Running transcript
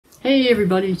Hey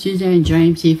everybody, Suzanne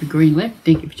James here for Green Left.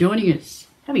 Thank you for joining us.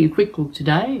 Having a quick look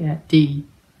today at the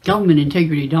government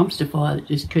integrity dumpster fire that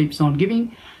just keeps on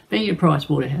giving, being a Price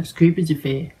Waterhouse Coopers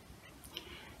affair.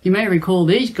 You may recall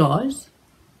these guys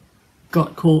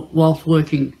got caught whilst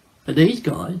working for these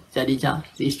guys, that is us,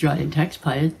 the Australian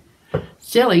taxpayers,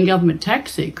 selling government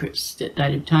tax secrets that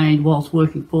they'd obtained whilst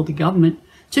working for the government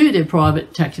to their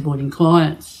private tax avoiding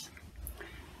clients.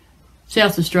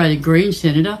 South Australia Greens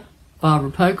Senator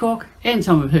Barbara Pocock and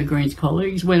some of her Greens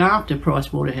colleagues went after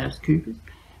Price Waterhouse Coopers,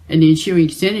 and the ensuing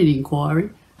Senate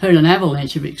inquiry heard an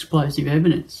avalanche of explosive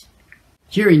evidence.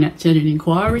 During that Senate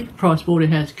inquiry, Price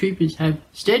Waterhouse Coopers have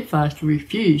steadfastly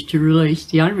refused to release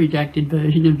the unredacted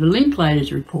version of the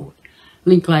Linklaters report.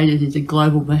 Linklaters is a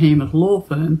global behemoth law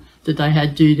firm that they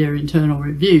had do their internal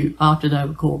review after they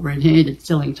were caught red-handed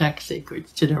selling tax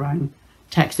secrets to their own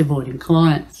tax-avoiding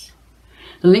clients.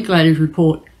 The Linklaters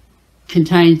report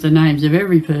contains the names of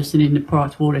every person in the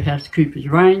Price Waterhouse Coopers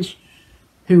range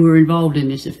who were involved in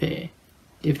this affair.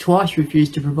 They've twice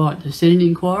refused to provide the Senate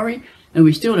inquiry, and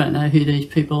we still don't know who these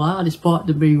people are despite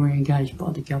them being re-engaged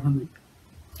by the government.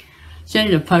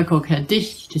 Senator Pocock had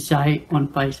this to say on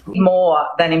Facebook. More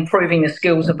than improving the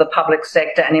skills of the public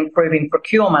sector and improving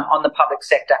procurement on the public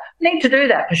sector. We need to do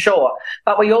that for sure,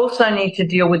 but we also need to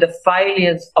deal with the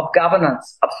failures of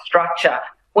governance, of structure.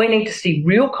 We need to see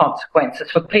real consequences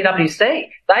for PWC.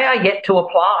 They are yet to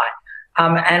apply.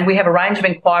 And we have a range of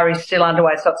inquiries still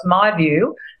underway. So it's my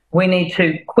view, we need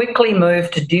to quickly move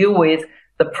to deal with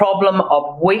the problem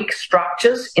of weak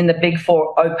structures in the Big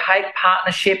Four, opaque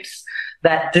partnerships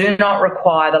that do not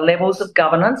require the levels of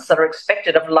governance that are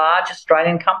expected of large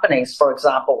Australian companies, for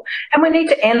example. And we need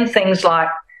to end things like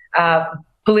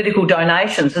political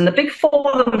donations. And the Big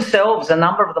Four themselves, a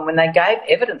number of them, when they gave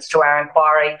evidence to our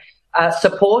inquiry,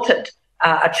 supported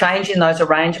a change in those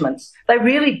arrangements. They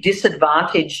really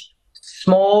disadvantage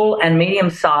small and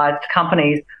medium-sized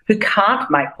companies who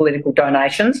can't make political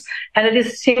donations, and it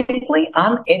is simply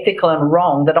unethical and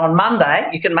wrong that on Monday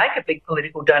you can make a big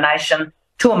political donation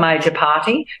to a major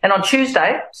party and on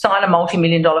Tuesday sign a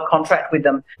multi-million-dollar contract with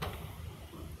them.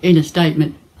 In a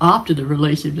statement after the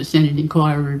release of the Senate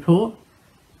inquiry report,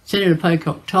 Senator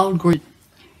Pocock told Group,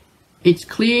 "It's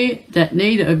clear that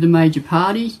neither of the major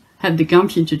parties have the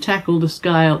gumption to tackle the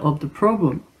scale of the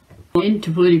problem. End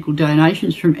to political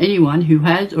donations from anyone who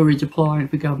has or is applying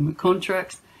for government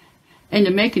contracts, and a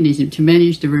mechanism to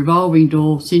manage the revolving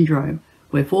door syndrome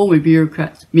where former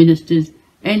bureaucrats, ministers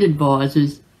and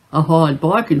advisors are hired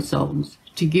by consultants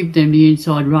to give them the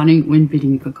inside running when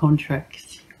bidding for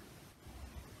contracts."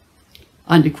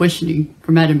 Under questioning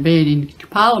from Adam Baird in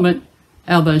Parliament,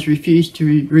 Albos refused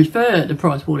to refer the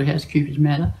Price Waterhouse Coopers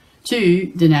matter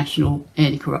to the National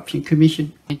Anti-Corruption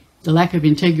Commission. The lack of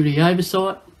integrity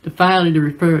oversight, the failure to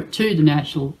refer it to the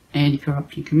National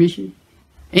Anti-Corruption Commission,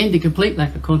 and the complete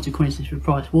lack of consequences for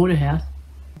Price Waterhouse,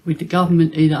 with the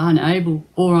government either unable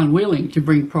or unwilling to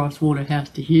bring Price Waterhouse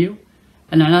to heel,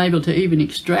 and unable to even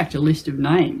extract a list of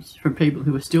names from people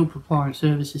who are still providing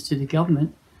services to the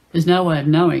government, there's no way of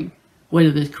knowing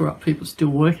whether there's corrupt people still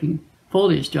working for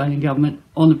the Australian government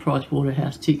on the Price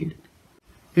Waterhouse ticket.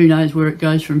 Who knows where it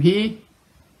goes from here?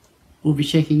 We'll be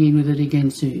checking in with it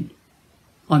again soon.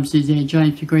 I'm Suzanne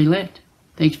James for Green Left.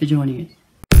 Thanks for joining us.